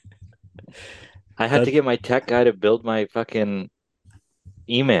 I had to That's- get my tech guy to build my fucking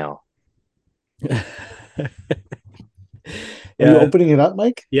email. Are you Yeah, opening it up,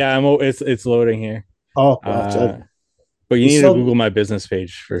 Mike? yeah. It's loading here. Oh, wow, Chad. But you You need still- to Google My Business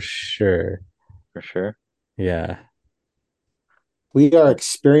page for sure. For sure. Yeah, We are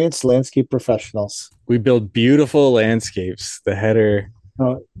experienced landscape professionals. we build beautiful landscapes. The header.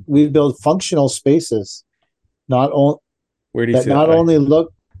 We build functional spaces. Where do you That see not that? only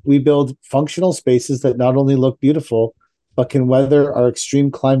look, we build functional spaces that not only look beautiful, but can weather our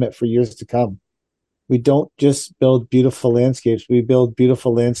extreme climate for years to come. We don't just build beautiful landscapes, we build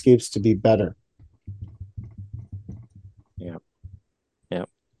beautiful landscapes to be better.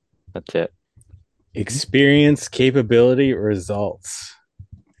 That's it. Experience, capability, results.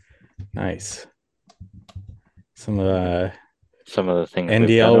 Nice. Some Some of the things NDL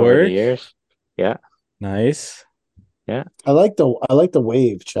we've done over work? the years. nice. I like the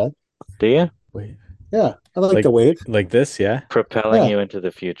wave, Chad. Do you? Wait, Yeah, I like Like- the wave. like this, yeah. Propelling Yeah. you into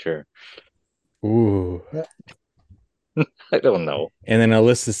the future. Ooh. I don't know. And then a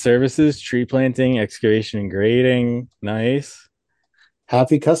list of services: tree planting, excavation, and grading. Nice.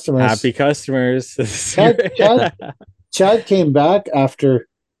 Happy customers. Happy customers. Chad Chad came back after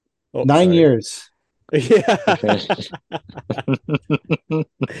Oh, 9 sorry. years. Yeah.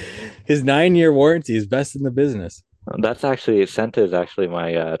 His 9-year warranty is best in the business. That's actually, Senta is actually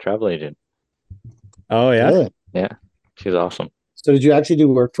my travel agent. Oh yeah. Really? She's awesome. So did you actually do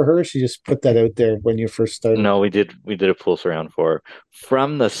work for her? Or she just put that out there when you first started. No, we did a pool surround for her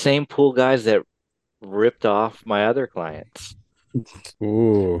from the same pool guys that ripped off my other clients.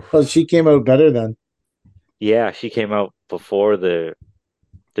 Ooh. Well, she came out better then. Yeah, she came out before the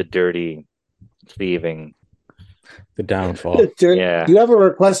dirty thieving. The downfall. Yeah. You have a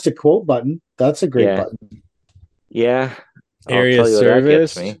request to quote button. That's a great Yeah. button. Yeah. I'll Area tell you what that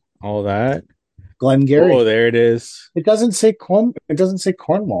gets service. me. All that. Glengarry. Oh, there it is. It doesn't say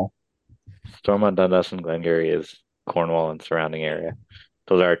Cornwall. Stormont, Dundas, and Glengarry is Cornwall and surrounding area.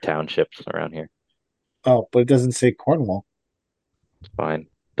 Those are townships around here. Oh, but it doesn't say Cornwall. It's fine.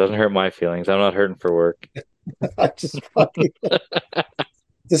 Doesn't hurt my feelings. I'm not hurting for work. I just fucking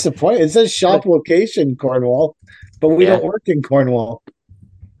disappointed. It says shop location Cornwall, but we Yeah. don't work in Cornwall.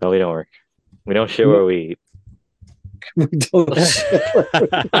 No, we don't work. We don't share where we eat. We don't.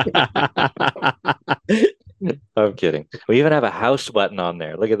 I'm kidding. We even have a house button on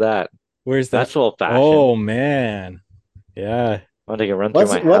there. Look at that. Where's that? That's old fashioned. Oh man. Yeah. Want to take a run through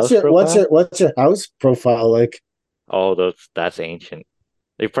What's, my what's house your profile? what's your house profile like? Oh, that's ancient.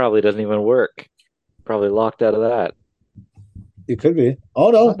 It probably doesn't even work. Probably locked out of that. You could be. Oh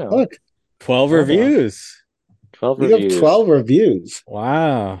no! Oh, no. Look, 12 Oh, no. reviews. 12 you reviews. have 12 reviews.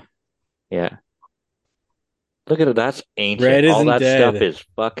 Wow. Yeah. Look at it. That's ancient. Red All isn't that dead. stuff is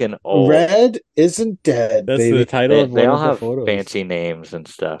fucking old. Red isn't dead, That's baby. the title They, of they one all of the have photos. fancy names and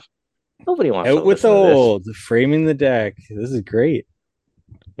stuff. Nobody wants Out to with the listen to this. old, framing the deck. This is great.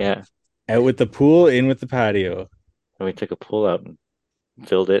 Yeah. Out with the pool, in with the patio. And we took a pool out and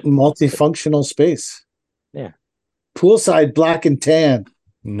filled it. Multifunctional space. Yeah. Poolside black and tan.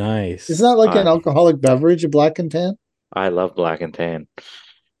 Nice. Isn't that like an Uh, alcoholic beverage, a black and tan? I love black and tan.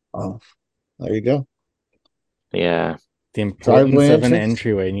 Oh, there you go. Yeah. The importance Driveway of an entrance.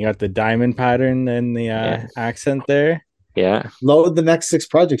 entryway, and you got the diamond pattern and the Yeah. accent there. Yeah. Load the next 6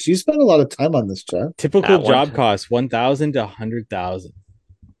 projects. You spent a lot of time on this, Chad. Typical At one job time. cost 1,000 to 100,000.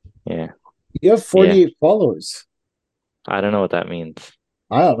 Yeah. You have 48 followers. I don't know what that means.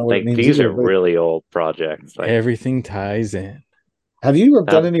 I don't know what it Like means these either. are But really old projects. Like Everything ties in. have you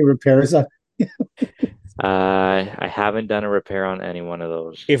done that, any repairs on? I haven't done a repair on any one of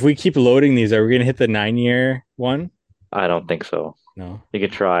those. If we keep loading these, are we gonna hit the 9-year one? I don't think so. No. You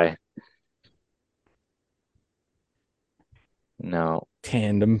could try. No.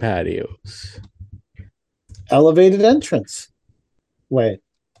 Tandem patios. Elevated entrance way.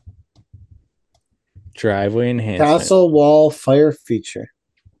 Driveway enhancement. Castle wall fire feature.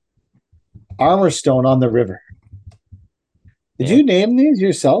 Armor stone on the river. Did Yeah. you name these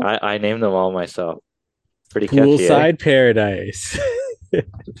yourself? I named them all myself. Pretty catchy, eh? Poolside paradise.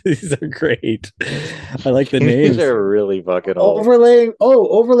 These are great. I like the names. These are really fucking old.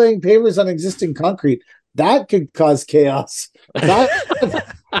 Overlaying pavers on existing concrete. That could cause chaos.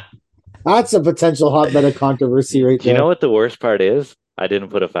 That's a potential hotbed of controversy right Do you there. know what the worst part is? I didn't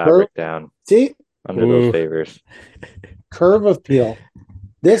put a fabric down See, under Ooh. those favors. curve appeal.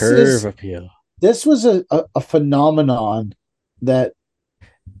 Curve appeal. This was a phenomenon that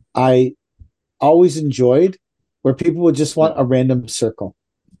I always enjoyed, where people would just want a random circle.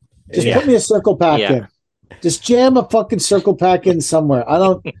 Just Yeah. put me a circle pack Yeah. in. Just jam a fucking circle pack in somewhere. I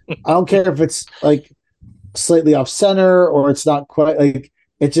don't care if it's like slightly off center or it's not quite like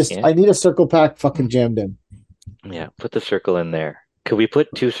it just Yeah. I need a circle pack fucking jammed in. Yeah, put the circle in there. Could we put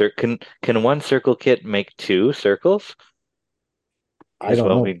two can one circle kit make 2 circles? I Is don't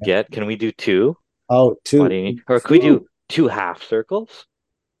what know. we get. Can we do 2? Oh, What do you need? Or could we do 2 half circles?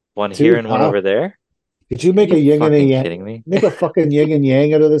 One Two here and one half- over there? Did you make Are a you yin and a fucking yang? kidding me? Make a fucking yin and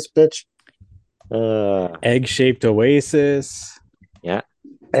yang out of this bitch. Egg-shaped oasis.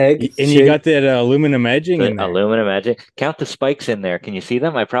 Egg. And you got that aluminum edging The in there. aluminum edging. Count the spikes in there. Can you see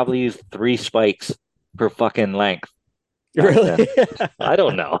them? I probably used 3 spikes per fucking length. Really? I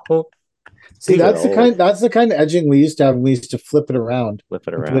don't know. See, These are that's the old. kind of edging we used to have. We used to flip it around, Flip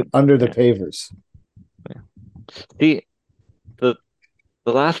it and put around. it under the Yeah. pavers.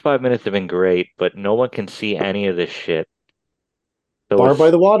 The last 5 minutes have been great, but no one can see any of this shit. So Bar it's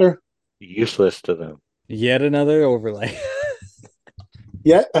by the water. useless to them. Yet another overlay.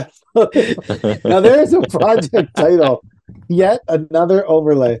 Yeah. Now there's a project title. Yet another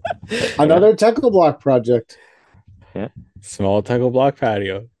overlay. Another Techo Block project. Small Tuggle Block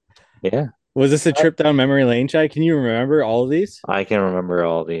patio. Yeah, Was this a trip down memory lane, Chai? Can you remember all of these? I can remember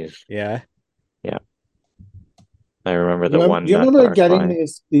all these. Yeah. I remember Do the one. you nut remember bar getting client.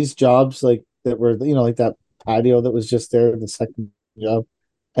 these jobs like that were like that patio that was just there, the second job,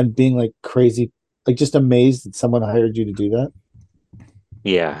 and being like crazy, like just amazed that someone hired you to do that?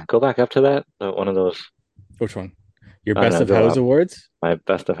 Yeah, go back up to that. One of those, Which one? Your I don't Best know, of go House up. Awards? my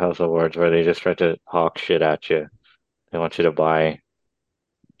best of house awards, where they just try to hawk shit at you. They want you to buy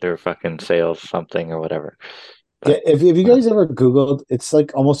their fucking sales something or whatever. Yeah, But if you guys ever Googled, it's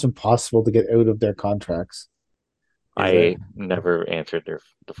like almost impossible to get out of their contracts. I never answered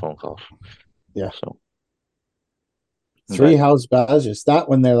the phone calls. Yeah. So 3 but house badges. That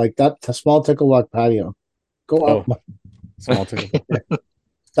one there, like that small Techo Block patio. Go up. Small Tuggle Block.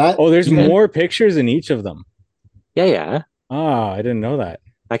 That Oh, there's Yeah. more pictures in each of them. yeah. Ah, I didn't know that.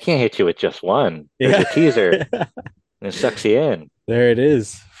 I can't hit you with just one. There's Yeah. a teaser. And it sucks you in. There it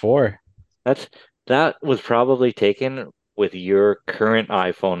is. 4. That was probably taken with your current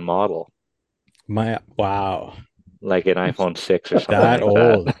iPhone model, Wow. like an iPhone 6 or something That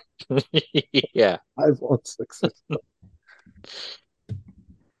like old. that. Yeah. iPhone 6.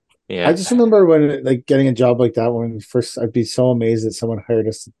 Yeah. I just remember when like getting a job like that when first I'd be so amazed that someone hired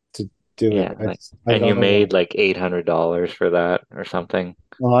us to do Yeah, it. like- I And don't you know made why. like $800 for that or something.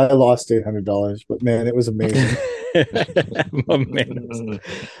 Well, I lost $800, but man, it was amazing. Momentous.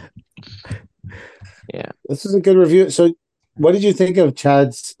 This is a good review. So, what did you think of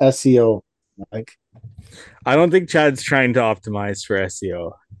Chad's SEO? Like, I don't think Chad's trying to optimize for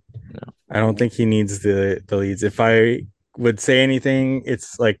SEO. No. I don't think he needs the leads. If I would say anything,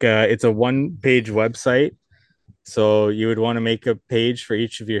 it's like it's a 1-page website. So you would want to make a page for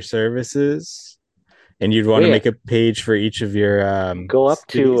each of your services, and you'd want to Yeah. make a page for each of your Go up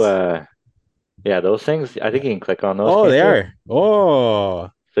cities. to those things. I think you can click on those. Oh, can't they you? are. Oh,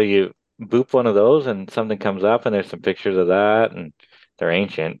 So you boop one of those and something comes up and there's some pictures of that and they're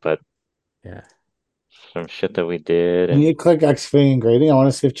ancient, but yeah. some shit that we did when and you click excavating and grading, I want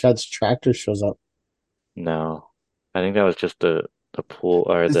to see if Chad's tractor shows up. no. I think that was just the the pool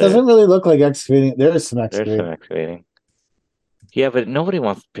or This doesn't really look like excavating. There's some there's some excavating. excavating. Yeah, but nobody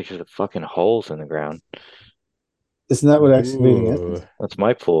wants pictures of fucking holes in the ground. Isn't that what excavating Ooh. is? That's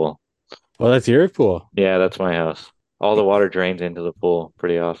my pool. Well, that's your pool. Yeah, that's my house. All the water drains into the pool.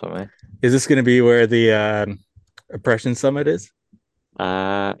 Pretty awesome, eh? Is this going to be where the Oppression Summit is?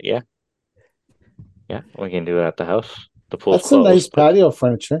 Yeah, yeah. We can do it at the house. The pool's That's some closed, nice but patio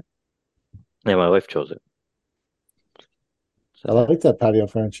furniture. yeah, my wife chose it. I like that patio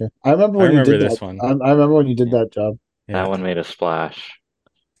furniture. I remember I when you remember did this that. one. I remember when you did Yeah. that job. Yeah. That one made a splash.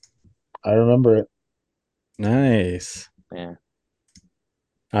 I remember it. Nice. Yeah,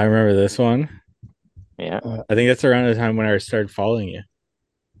 I remember this one. yeah. I think that's around the time when I started following you.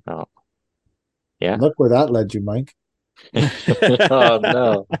 Oh, yeah. Look where that led you, Mike. Oh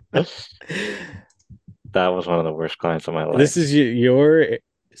no, that was one of the worst clients of my life. This is your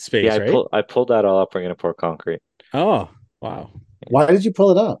space, Yeah, right? I pulled that all up. We're gonna pour concrete. Oh, wow. Why did you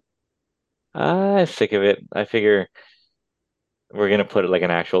pull it up? I'm sick of it. I figure we're gonna put like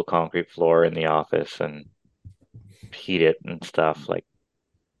an actual concrete floor in the office and heat it and stuff. Like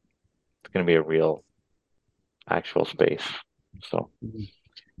it's gonna be a real actual space. So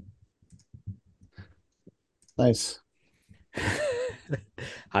Nice.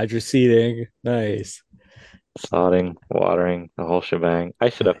 Hydro seating. Nice. sodding, watering, the whole shebang. I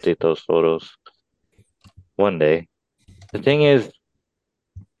should update those photos one day. The thing is,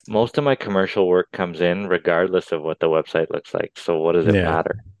 most of my commercial work comes in regardless of what the website looks like. So what does it Yeah.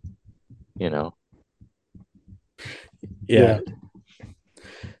 matter? You know? Yeah.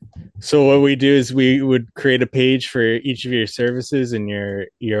 So what we do is we would create a page for each of your services and your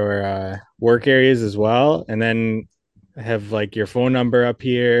work areas as well, and then have like your phone number up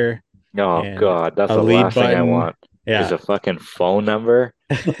here. Oh And God, that's a the lead last thing I button. want is Yeah. a fucking phone number.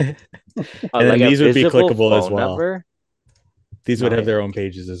 And Like then a these would be visible clickable as phone well. number. These would have Nice. their own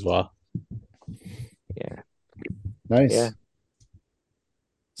pages as well. Yeah. Nice. Yeah. The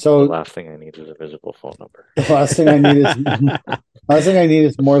So last thing I need is a visible phone number. the last thing I need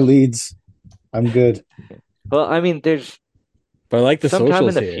is more leads. I'm good. Well, I mean, there's But I like the sometime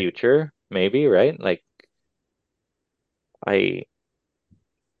in socials the here. future, maybe, right? Like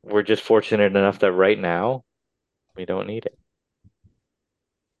we're just fortunate enough that right now we don't need it.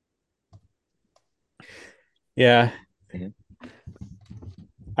 Yeah. Mhm.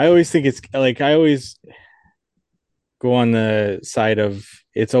 I always think it's like I always go on the side of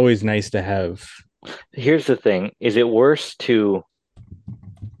it's always nice to have. Here's the thing. Is it worse to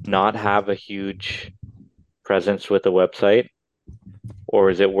not have a huge presence with a website, or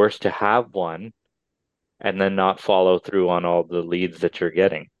is it worse to have one and then not follow through on all the leads that you're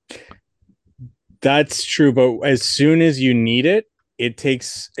getting? That's true, but as soon as you need it, it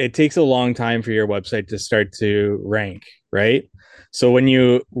takes a long time for your website to start to rank, right? So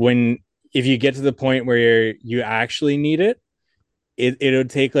if you get to the point where you actually need it, it'll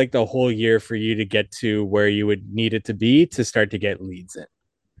take like the whole year for you to get to where you would need it to be to start to get leads in.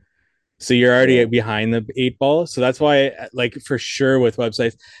 So you're already Yeah. behind the 8 ball. So that's why, like, for sure with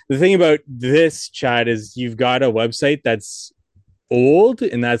websites, the thing about this, Chad, is you've got a website that's old,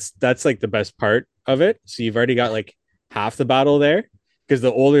 and that's like the best part of it. So you've already got like half the battle there, because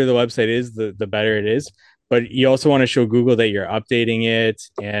the older the website is, the better it is. But you also want to show Google that you're updating it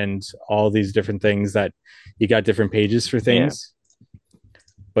and all these different things, that you got different pages for things.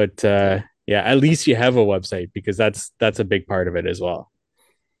 But yeah, at least you have a website, because that's a big part of it as well.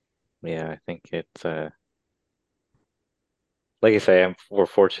 Yeah, I think it's like I say, we're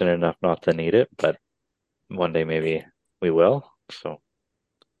fortunate enough not to need it, but one day maybe we will. So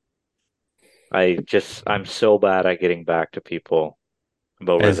I'm so bad at getting back to people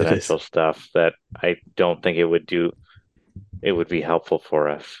about As it residential is. stuff that I don't think it would be helpful for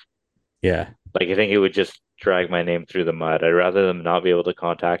us. Yeah. Like I think it would just drag my name through the mud. I'd rather them not be able to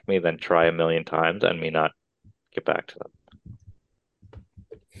contact me than try a million times and me not get back to them.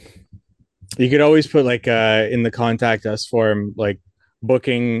 You could always put like in the contact us form, like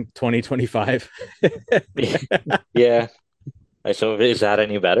booking 2025. Yeah. So is that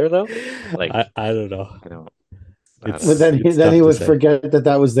any better though? Like I don't know. I don't. It's- But then it's then tough he to would say. forget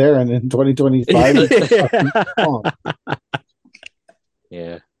that was there, and in 2025, it's fucking gone.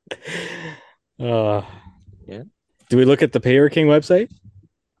 Yeah. Uh, Yeah. Do we look at the Payer King website?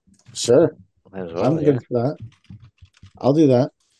 Sure, Might as I'm well, yeah. good for that. I'll do that.